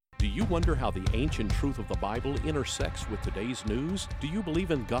Do you wonder how the ancient truth of the Bible intersects with today's news? Do you believe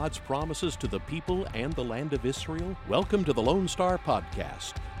in God's promises to the people and the land of Israel? Welcome to the Lone Star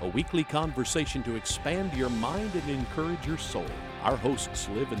Podcast, a weekly conversation to expand your mind and encourage your soul. Our hosts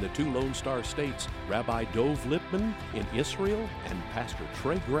live in the two Lone Star states, Rabbi Lipman in Israel and Pastor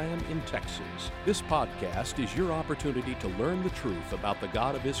Trey in Texas. This podcast is your opportunity to learn the truth about the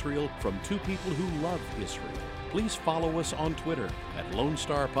God of Israel from two people who love Israel. Please follow us on Twitter at Lone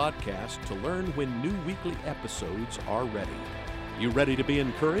Star Podcast to learn when new weekly episodes are ready. You ready to be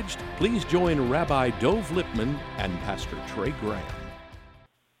encouraged? Please join Rabbi Lipman and Pastor Trey Graham.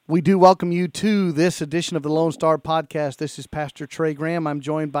 We do welcome you to this edition of the Lone Star Podcast. This is Pastor Trey Graham. I'm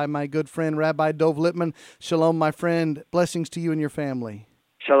joined by my good friend, Rabbi Lipman. Shalom, my friend. Blessings to you and your family.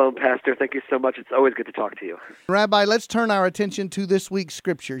 Shalom, Pastor. Thank you so much. It's always good to talk to you. Rabbi, let's turn our attention to this week's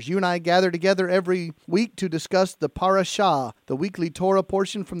scriptures. You and I gather together every week to discuss the Parashah, the weekly Torah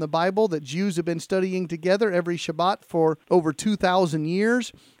portion from the Bible that Jews have been studying together every Shabbat for over 2,000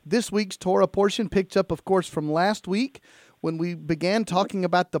 years. This week's Torah portion picked up, of course, from last week, when we began talking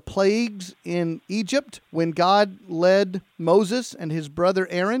about the plagues in Egypt, when God led Moses and his brother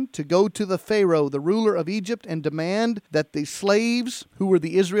Aaron to go to the Pharaoh, the ruler of Egypt, and demand that the slaves who were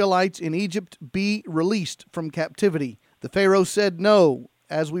the Israelites in Egypt be released from captivity. The Pharaoh said no,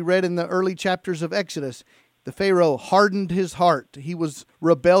 as we read in the early chapters of Exodus. The Pharaoh hardened his heart. He was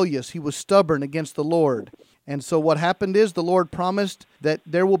rebellious. He was stubborn against the Lord. And so what happened is the Lord promised that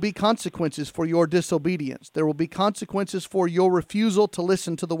there will be consequences for your disobedience. There will be consequences for your refusal to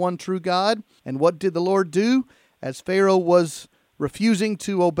listen to the one true God. And what did the Lord do? As Pharaoh was refusing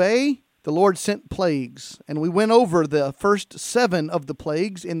to obey, the Lord sent plagues. And we went over the first 7 of the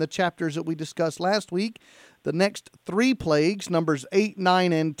plagues in the chapters that we discussed last week. The next 3 plagues, numbers 8,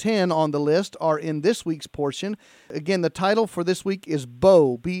 9, and 10 on the list, are in this week's portion. Again, the title for this week is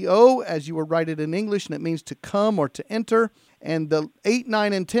Bo, B-O, as you will write it in English, and it means to come or to enter. And the 8,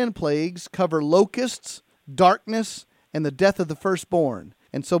 9, and 10 plagues cover locusts, darkness, and the death of the firstborn.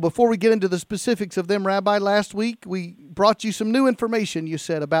 And so before we get into the specifics of them, Rabbi, last week we brought you some new information, you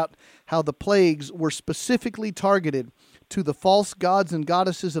said, about how the plagues were specifically targeted to the false gods and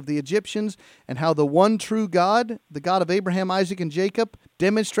goddesses of the Egyptians, and how the one true God, the God of Abraham, Isaac, and Jacob,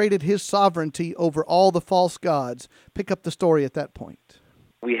 demonstrated his sovereignty over all the false gods. Pick up the story at that point.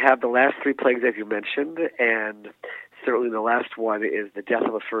 We have the last 3 plagues, as you mentioned, and certainly the last one is the death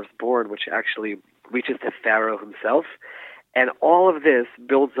of the firstborn, which actually reaches to Pharaoh himself. And all of this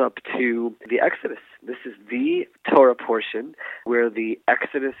builds up to the Exodus. This is the Torah portion where the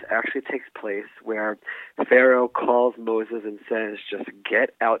Exodus actually takes place, where Pharaoh calls Moses and says, just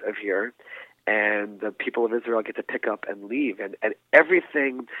get out of here. And the people of Israel get to pick up and leave. And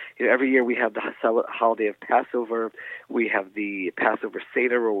everything, every year we have the holiday of Passover. We have the Passover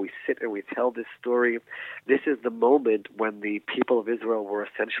Seder where we sit and we tell this story. This is the moment when the people of Israel were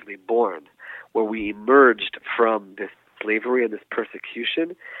essentially born, where we emerged from this slavery and this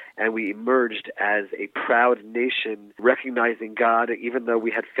persecution, and we emerged as a proud nation recognizing God, even though we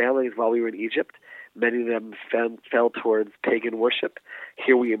had failings while we were in Egypt. Many of them fell towards pagan worship.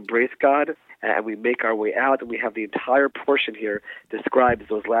 Here we embrace God, and we make our way out, and we have the entire portion here describes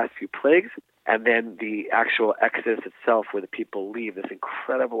those last few plagues, and then the actual Exodus itself where the people leave, this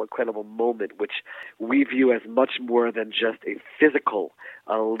incredible, incredible moment, which we view as much more than just a physical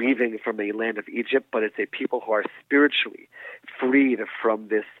leaving from the land of Egypt, but it's a people who are spiritually freed from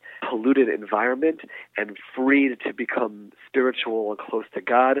this polluted environment and freed to become spiritual and close to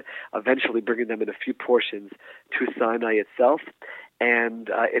God, eventually bringing them in a few portions to Sinai itself. And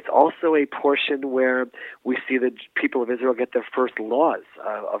it's also a portion where we see the people of Israel get their first laws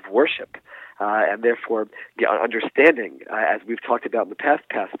of worship, and therefore understanding, as we've talked about in the past,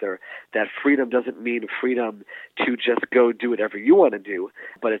 Pastor, that freedom doesn't mean freedom to just go do whatever you want to do,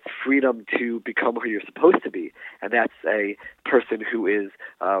 but it's freedom to become who you're supposed to be. And that's a person who is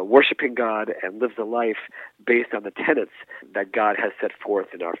worshiping God and lives a life based on the tenets that God has set forth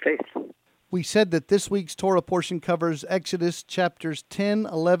in our faith. We said that this week's Torah portion covers Exodus chapters 10,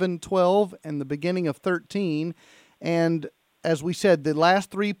 11, 12, and the beginning of 13. And as we said, the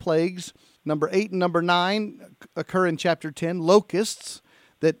last 3 plagues, number 8 and number 9, occur in chapter 10. Locusts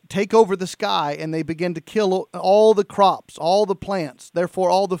that take over the sky, and they begin to kill all the crops, all the plants, therefore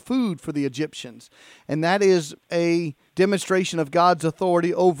all the food for the Egyptians. And that is a demonstration of God's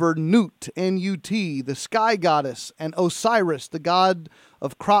authority over Nut, N-U-T, the sky goddess, and Osiris, the god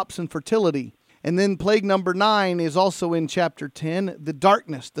of crops and fertility. And then plague number 9 is also in chapter 10, the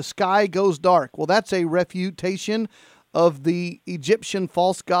darkness. The sky goes dark. Well, that's a refutation of the Egyptian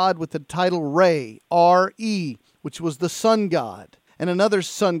false god with the title Re, R-E, which was the sun god. and another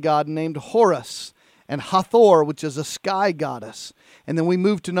sun god named Horus, and Hathor, which is a sky goddess. And then we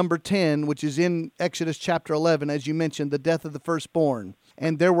move to number 10, which is in Exodus chapter 11, as you mentioned, the death of the firstborn.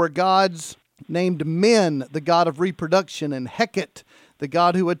 And there were gods named Men, the god of reproduction, and Heket, the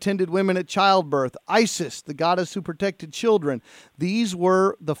god who attended women at childbirth, Isis, the goddess who protected children. These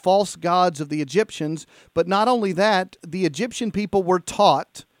were the false gods of the Egyptians. But not only that, the Egyptian people were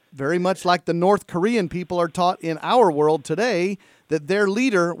taught, very much like the North Korean people are taught in our world today, that their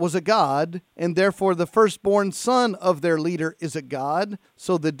leader was a god, and therefore the firstborn son of their leader is a god.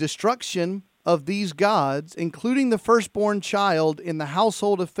 So the destruction of these gods, including the firstborn child in the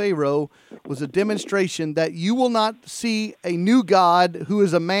household of Pharaoh, was a demonstration that you will not see a new god who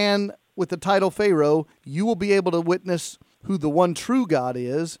is a man with the title Pharaoh. You will be able to witness who the one true God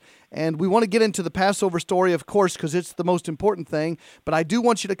is. And we want to get into the Passover story, of course, because it's the most important thing. But I do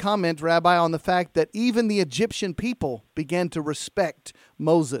want you to comment, Rabbi, on the fact that even the Egyptian people began to respect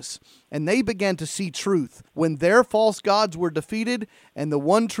Moses. And they began to see truth. When their false gods were defeated and the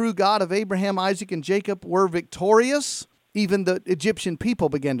one true God of Abraham, Isaac, and Jacob were victorious, even the Egyptian people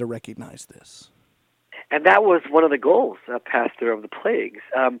began to recognize this. And that was one of the goals, Pastor, of the plagues.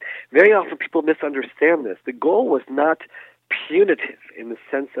 Very often people misunderstand this. The goal was not punitive in the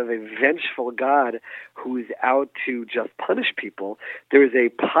sense of a vengeful God who's out to just punish people. There is a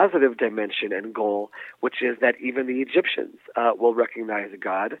positive dimension and goal, which is that even the Egyptians will recognize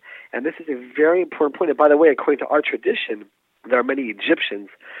God. And this is a very important point. And by the way, according to our tradition, there are many Egyptians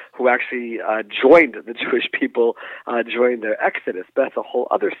who actually joined the Jewish people during their exodus. But that's a whole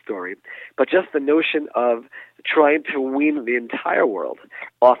other story. But just the notion of trying to wean the entire world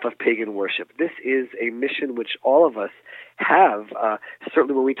off of pagan worship. This is a mission which all of us have.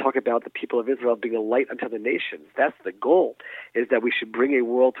 Certainly when we talk about the people of Israel being a light unto the nations, that's the goal, is that we should bring a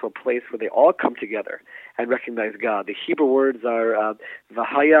world to a place where they all come together and recognize God. The Hebrew words are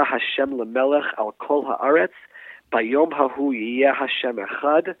V'haya Hashem lemelech al kol haaretz, Bayom hahu yiyeh Hashem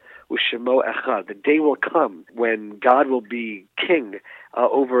echad, u'shemo echad. The day will come when God will be king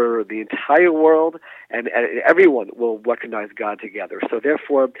over the entire world, and everyone will recognize God together. So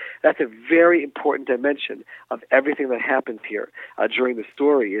therefore, that's a very important dimension of everything that happens here during the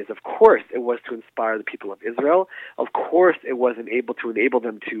story. Is, of course, it was to inspire the people of Israel. Of course, it was to enable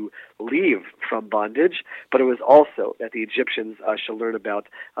them to leave from bondage, but it was also that the Egyptians should learn about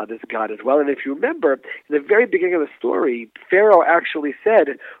this God as well. And if you remember, in the very beginning of the story, Pharaoh actually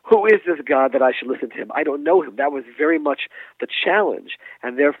said, "Who is this God that I should listen to him? I don't know him." That was very much the challenge.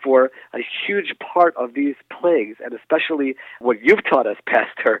 And therefore, a huge part of these plagues, and especially what you've taught us,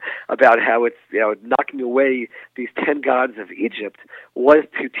 Pastor, about how it's knocking away these 10 gods of Egypt, was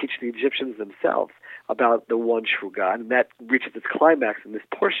to teach the Egyptians themselves about the one true God. And that reaches its climax in this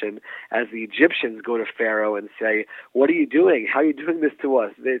portion as the Egyptians go to Pharaoh and say, "What are you doing? How are you doing this to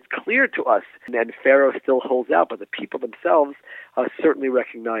us? It's clear to us." And Pharaoh still holds out, but the people themselves certainly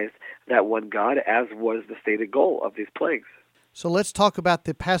recognized that one God, as was the stated goal of these plagues. So let's talk about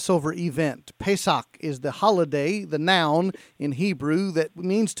the Passover event. Pesach is the holiday, the noun in Hebrew that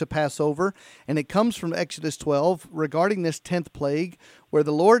means to pass over, and it comes from Exodus 12 regarding this 10th plague, where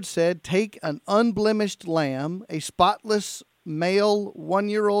the Lord said, "Take an unblemished lamb, a spotless male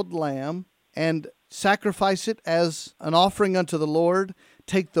 1-year-old lamb, and sacrifice it as an offering unto the Lord.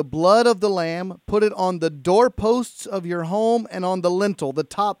 Take the blood of the lamb, put it on the doorposts of your home and on the lintel, the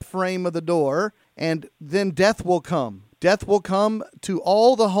top frame of the door, and then death will come. Death will come to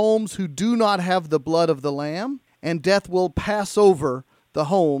all the homes who do not have the blood of the lamb, and death will pass over the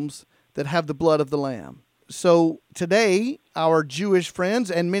homes that have the blood of the lamb." So today, our Jewish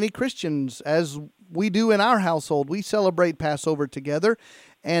friends and many Christians, as we do in our household, we celebrate Passover together,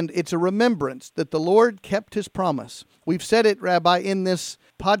 and it's a remembrance that the Lord kept his promise. We've said it, Rabbi, in this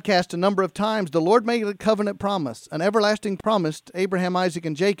podcast a number of times. The Lord made a covenant promise, an everlasting promise to Abraham, Isaac,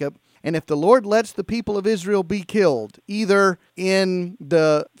 and Jacob. And if the Lord lets the people of Israel be killed, either in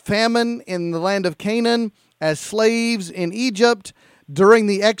the famine in the land of Canaan, as slaves in Egypt, during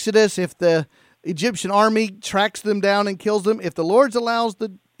the Exodus, if the Egyptian army tracks them down and kills them, if the Lord allows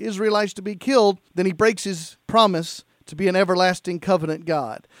the Israelites to be killed, then he breaks his promise to be an everlasting covenant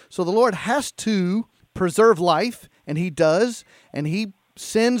God. So the Lord has to preserve life, and he does, and he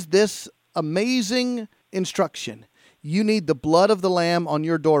sends this amazing instruction. You need the blood of the lamb on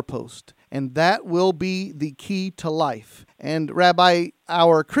your doorpost, and that will be the key to life. And Rabbi,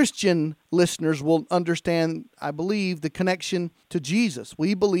 our Christian listeners will understand, I believe, the connection to Jesus.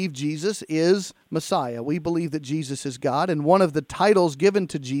 We believe Jesus is Messiah. We believe that Jesus is God. And one of the titles given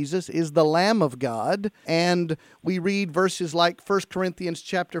to Jesus is the Lamb of God. And we read verses like 1 Corinthians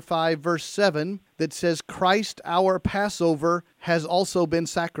chapter 5, verse 7, that says, Christ, our Passover, has also been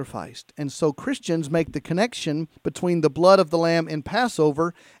sacrificed. And so Christians make the connection between the blood of the Lamb in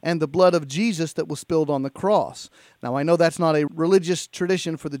Passover and the blood of Jesus that was spilled on the cross. Now, I know that's not a religious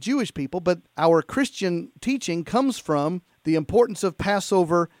tradition for the Jewish people, but our Christian teaching comes from the importance of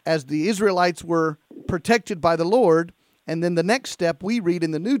Passover as the Israelites were protected by the Lord. And then the next step we read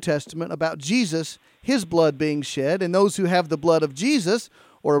in the New Testament about Jesus, his blood being shed, and those who have the blood of Jesus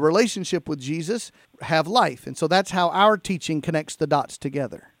or a relationship with Jesus have life. And so that's how our teaching connects the dots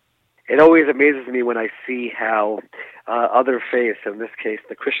together. It always amazes me when I see how other faiths, in this case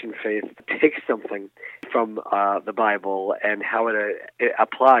the Christian faith, take something from the Bible and how it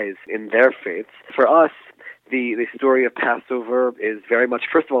applies in their faiths. For us, the story of Passover is very much,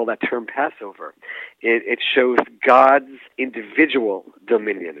 first of all, that term Passover. It shows God's individual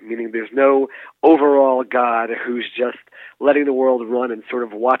dominion, meaning there's no overall God who's just letting the world run and sort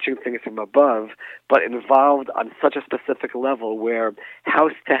of watching things from above, but involved on such a specific level where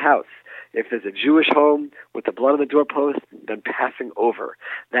house to house, if there's a Jewish home with the blood on the doorpost, then passing over.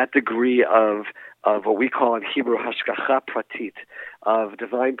 That degree of what we call in Hebrew hashgacha pratit, of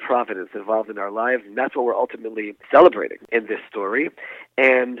divine providence involved in our lives, and that's what we're ultimately celebrating in this story.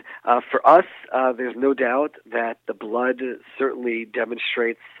 And for us, there's no doubt that the blood certainly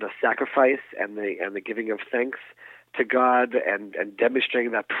demonstrates the sacrifice and the giving of thanks to God and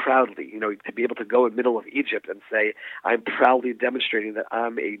demonstrating that proudly, to be able to go in the middle of Egypt and say, I'm proudly demonstrating that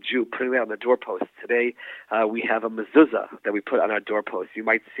I'm a Jew, putting that on the doorpost. Today, we have a mezuzah that we put on our doorpost. You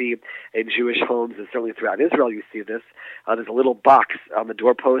might see in Jewish homes, and certainly throughout Israel you see this, there's a little box on the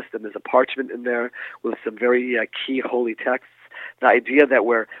doorpost, and there's a parchment in there with some very key holy texts. The idea that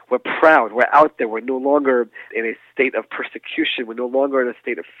we're proud, we're out there, we're no longer in a state of persecution, we're no longer in a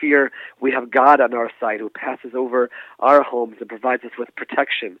state of fear. We have God on our side who passes over our homes and provides us with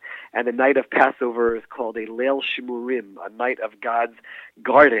protection. And the night of Passover is called a Leil Shimurim, a night of God's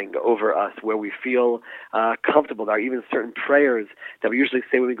guarding over us, where we feel comfortable. There are even certain prayers that we usually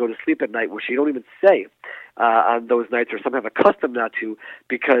say when we go to sleep at night, which you don't even say on those nights, or some have a custom not to,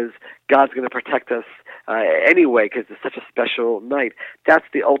 because God's going to protect us anyway, because it's such a special night. That's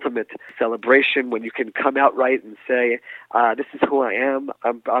the ultimate celebration, when you can come out right and say, this is who I am.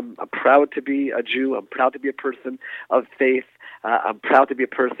 I'm proud to be a Jew. I'm proud to be a person of faith. I'm proud to be a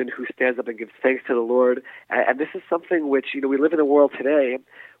person who stands up and gives thanks to the Lord. And this is something which, we live in a world today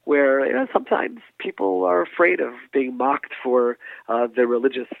where sometimes people are afraid of being mocked for their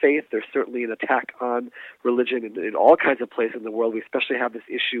religious faith. There's certainly an attack on religion in all kinds of places in the world. We especially have this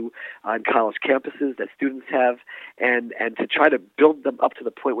issue on college campuses that students have, and to try to build them up to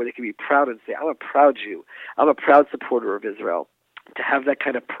the point where they can be proud and say, I'm a proud Jew. I'm a proud supporter of Israel. To have that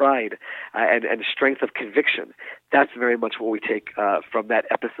kind of pride and strength of conviction, that's very much what we take from that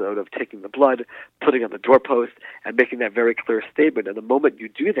episode of taking the blood, putting on the doorpost, and making that very clear statement. And the moment you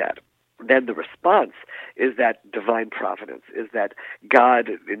do that, then the response is that divine providence, is that God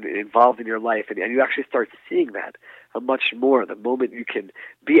involved in your life, and you actually start seeing that much more. The moment you can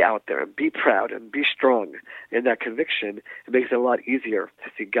be out there and be proud and be strong in that conviction, it makes it a lot easier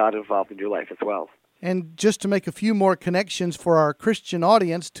to see God involved in your life as well. And just to make a few more connections for our Christian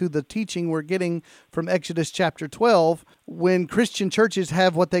audience to the teaching we're getting from Exodus chapter 12, when Christian churches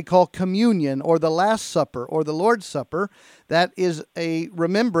have what they call communion or the Last Supper or the Lord's Supper, that is a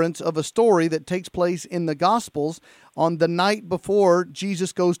remembrance of a story that takes place in the Gospels on the night before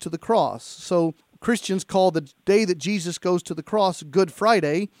Jesus goes to the cross. So Christians call the day that Jesus goes to the cross Good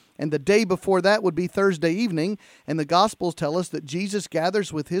Friday, and the day before that would be Thursday evening, and the Gospels tell us that Jesus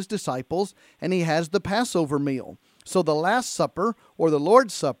gathers with his disciples and he has the Passover meal. So the Last Supper, or the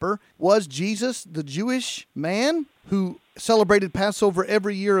Lord's Supper, was Jesus, the Jewish man who celebrated Passover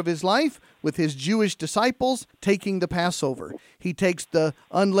every year of his life with his Jewish disciples taking the Passover. He takes the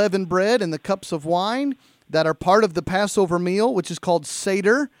unleavened bread and the cups of wine that are part of the Passover meal, which is called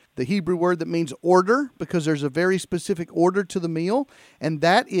Seder, the Hebrew word that means order, because there's a very specific order to the meal. And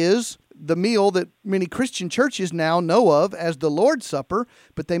that is the meal that many Christian churches now know of as the Lord's Supper,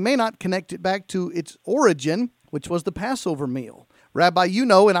 but they may not connect it back to its origin, which was the Passover meal. Rabbi, you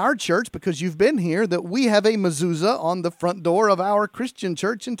know in our church, because you've been here, that we have a mezuzah on the front door of our Christian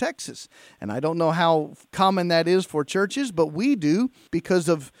church in Texas. And I don't know how common that is for churches, but we do because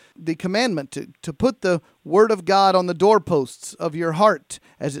of the commandment to put the word of God on the doorposts of your heart,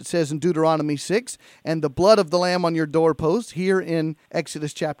 as it says in Deuteronomy 6, and the blood of the Lamb on your doorposts here in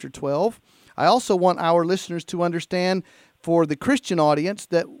Exodus chapter 12. I also want our listeners to understand, for the Christian audience,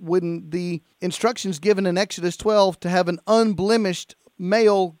 that when the instructions given in Exodus 12 to have an unblemished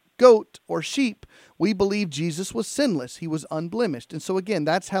male goat or sheep, we believe Jesus was sinless. He was unblemished. And so again,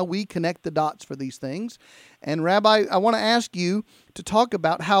 that's how we connect the dots for these things. And Rabbi, I want to ask you to talk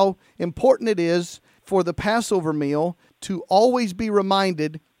about how important it is for the Passover meal to always be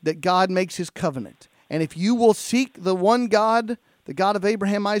reminded that God makes his covenant. And if you will seek the one God, the God of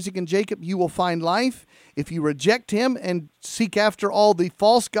Abraham, Isaac, and Jacob, you will find life. If you reject him and seek after all the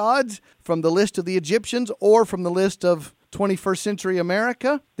false gods from the list of the Egyptians or from the list of 21st century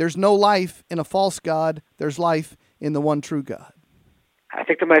America, there's no life in a false God. There's life in the one true God. I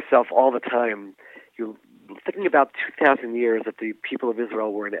think to myself all the time, thinking about 2,000 years that the people of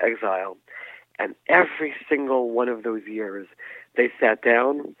Israel were in exile, and every single one of those years, they sat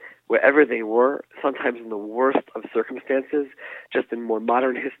down wherever they were, sometimes in the worst of circumstances, just in more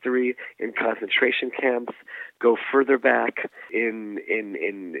modern history, in concentration camps, go further back in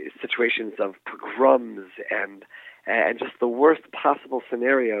situations of pogroms and just the worst possible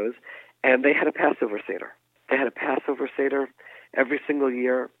scenarios, and they had a Passover Seder. They had a Passover Seder every single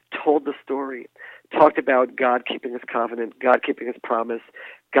year, told the story, talked about God keeping his covenant, God keeping his promise,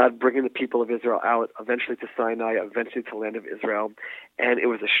 God bringing the people of Israel out, eventually to Sinai, eventually to the land of Israel. And it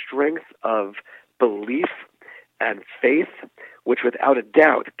was a strength of belief and faith, which without a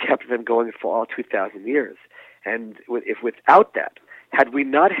doubt kept them going for all 2,000 years. And if without that, had we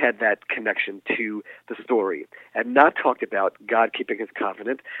not had that connection to the story and not talked about God keeping his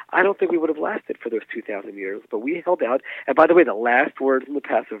covenant, I don't think we would have lasted for those 2,000 years. But we held out. And by the way, the last words in the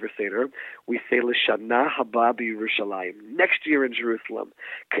Passover Seder, we say, L'shana haba b'Yerushalayim, next year in Jerusalem.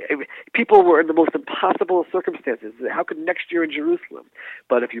 People were in the most impossible circumstances. How could next year in Jerusalem?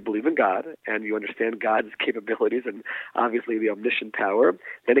 But if you believe in God and you understand God's capabilities and obviously the omniscient power,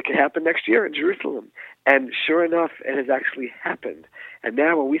 then it can happen next year in Jerusalem. And sure enough, it has actually happened. And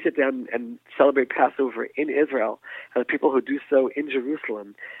now when we sit down and celebrate Passover in Israel, and the people who do so in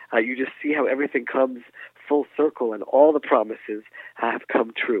Jerusalem, you just see how everything comes full circle and all the promises have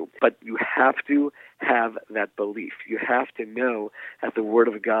come true. But you have to have that belief. You have to know that the Word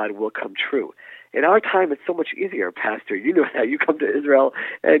of God will come true. In our time, it's so much easier, Pastor. You know that. You come to Israel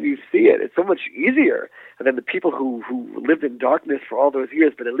and you see it. It's so much easier than the people who lived in darkness for all those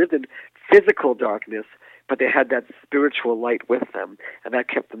years, but they lived in physical darkness, but they had that spiritual light with them, and that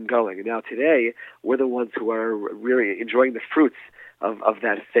kept them going. And now today, we're the ones who are really enjoying the fruits of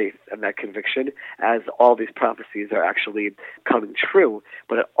that faith and that conviction as all these prophecies are actually coming true.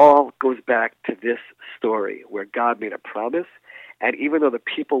 But it all goes back to this story where God made a promise, and even though the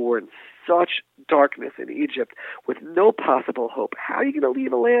people were in such darkness in Egypt with no possible hope, how are you going to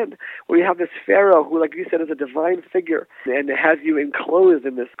leave a land where you have this Pharaoh who, like you said, is a divine figure and has you enclosed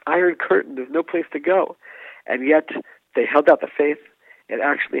in this iron curtain? There's no place to go. And yet they held out the faith. It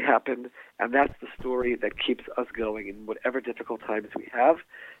actually happened, and that's the story that keeps us going in whatever difficult times we have,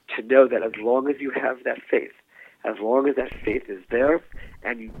 to know that as long as you have that faith, as long as that faith is there,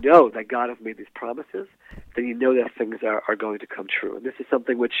 and you know that God has made these promises, then you know that things are going to come true. And this is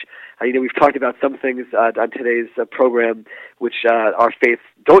something which, we've talked about some things on today's program which our faiths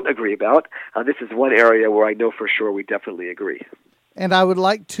don't agree about. This is one area where I know for sure we definitely agree. And I would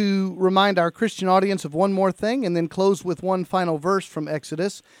like to remind our Christian audience of one more thing and then close with one final verse from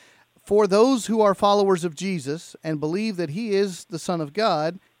Exodus. For those who are followers of Jesus and believe that he is the Son of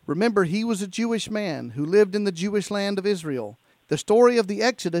God, remember he was a Jewish man who lived in the Jewish land of Israel. The story of the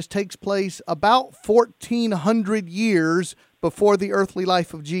Exodus takes place about 1,400 years before the earthly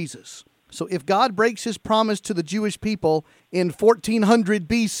life of Jesus. So if God breaks his promise to the Jewish people in 1400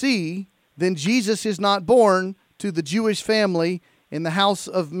 BC, then Jesus is not born to the Jewish family in the house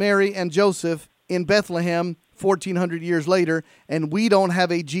of Mary and Joseph in Bethlehem 1,400 years later, and we don't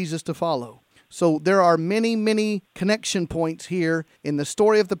have a Jesus to follow. So there are many, many connection points here in the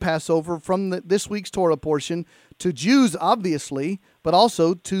story of the Passover from this week's Torah portion to Jews, obviously, but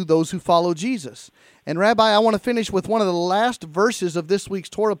also to those who follow Jesus. And Rabbi, I want to finish with one of the last verses of this week's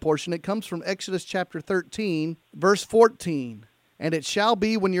Torah portion. It comes from Exodus chapter 13, verse 14. And it shall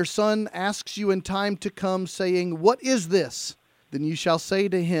be when your son asks you in time to come, saying, What is this? Then you shall say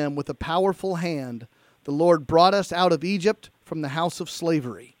to him with a powerful hand, The Lord brought us out of Egypt from the house of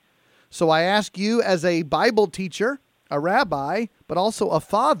slavery. So I ask you as a Bible teacher, a rabbi, but also a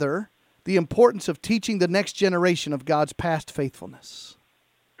father, the importance of teaching the next generation of God's past faithfulness?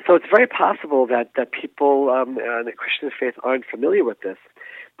 So it's very possible that people in the Christian faith aren't familiar with this.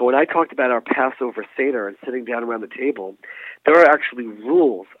 But when I talked about our Passover Seder and sitting down around the table, there are actually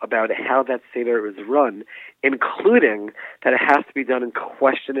rules about how that Seder is run, including that it has to be done in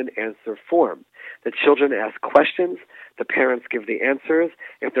question and answer form. The children ask questions, the parents give the answers.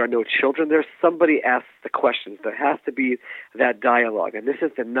 If there are no children there, somebody asks the questions. There has to be that dialogue. And this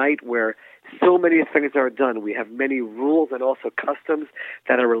is the night where so many things are done. We have many rules and also customs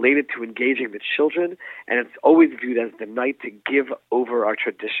that are related to engaging the children, and it's always viewed as the night to give over our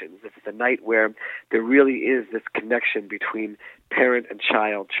traditions. It's the night where there really is this connection between parent and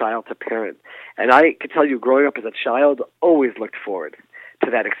child, child to parent. And I can tell you, growing up as a child, always looked forward to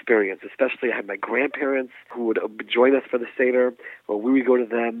that experience. Especially I had my grandparents who would join us for the Seder, or we would go to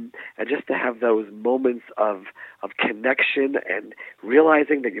them, and just to have those moments of connection and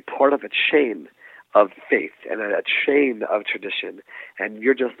realizing that you're part of a chain of faith and a chain of tradition, and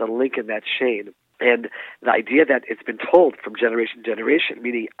you're just a link in that chain. And the idea that it's been told from generation to generation,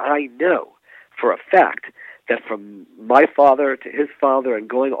 meaning I know for a fact that from my father to his father and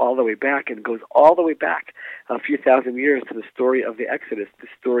going all the way back, and goes all the way back a few thousand years to the story of the Exodus, the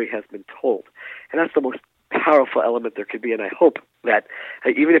story has been told. And that's the most powerful element there could be. And I hope that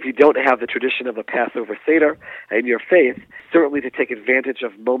even if you don't have the tradition of the Passover Seder in your faith, certainly to take advantage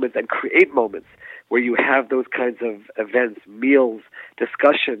of moments and create moments where you have those kinds of events, meals,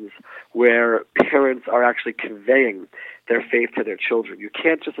 discussions, where parents are actually conveying their faith to their children. You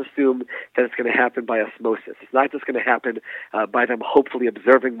can't just assume that it's going to happen by osmosis. It's not just going to happen by them hopefully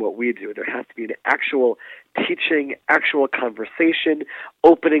observing what we do. There has to be an actual teaching, actual conversation,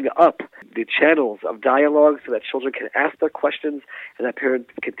 opening up the channels of dialogue so that children can ask their questions and that parents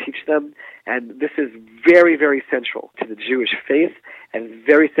can teach them. And this is very, very central to the Jewish faith, and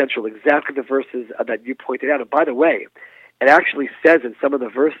very central, exactly the verses that you pointed out. And by the way, it actually says in some of the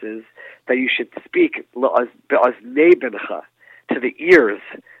verses that you should speak la'aznei bencha, to the ears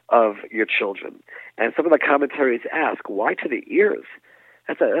of your children. And some of the commentaries ask, why to the ears?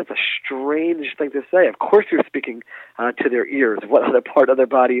 That's a strange thing to say. Of course you're speaking to their ears. What other part of their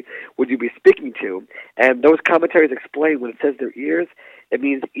body would you be speaking to? And those commentaries explain when it says their ears, it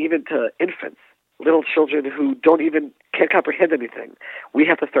means even to infants, little children who can't comprehend anything. We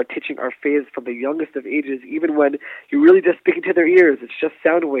have to start teaching our faith from the youngest of ages, even when you're really just speaking to their ears. It's just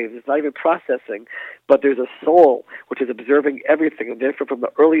sound waves. It's not even processing. But there's a soul which is observing everything, and therefore from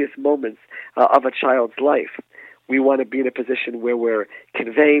the earliest moments of a child's life, we want to be in a position where we're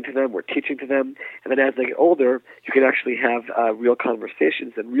conveying to them, we're teaching to them, and then as they get older, you can actually have real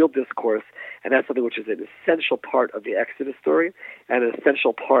conversations and real discourse, and that's something which is an essential part of the Exodus story and an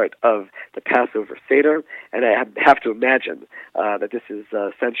essential part of the Passover Seder, and I have to imagine that this is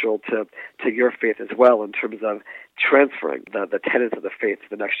central to your faith as well in terms of transferring the tenets of the faith to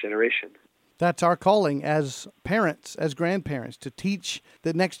the next generation. That's our calling as parents, as grandparents, to teach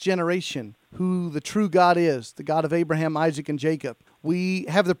the next generation who the true God is, the God of Abraham, Isaac, and Jacob. We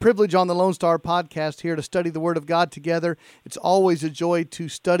have the privilege on the Lone Star podcast here to study the Word of God together. It's always a joy to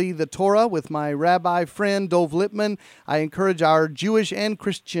study the Torah with my rabbi friend, Dov Lipman. I encourage our Jewish and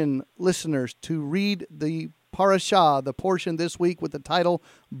Christian listeners to read the Parashah, the portion this week with the title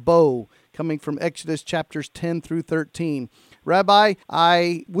Bo, coming from Exodus chapters 10 through 13. Rabbi,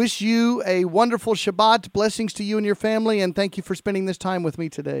 I wish you a wonderful Shabbat. Blessings to you and your family, and thank you for spending this time with me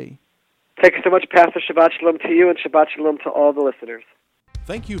today. Thank you so much, Pastor. Shabbat Shalom to you, and Shabbat Shalom to all the listeners.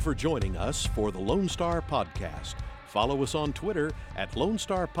 Thank you for joining us for the Lone Star Podcast. Follow us on Twitter at Lone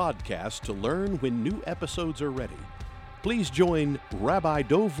Star Podcast to learn when new episodes are ready. Please join Rabbi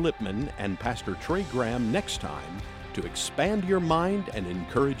Dov Lipman and Pastor Trey Graham next time to expand your mind and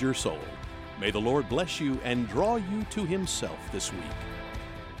encourage your soul. May the Lord bless you and draw you to Himself this week.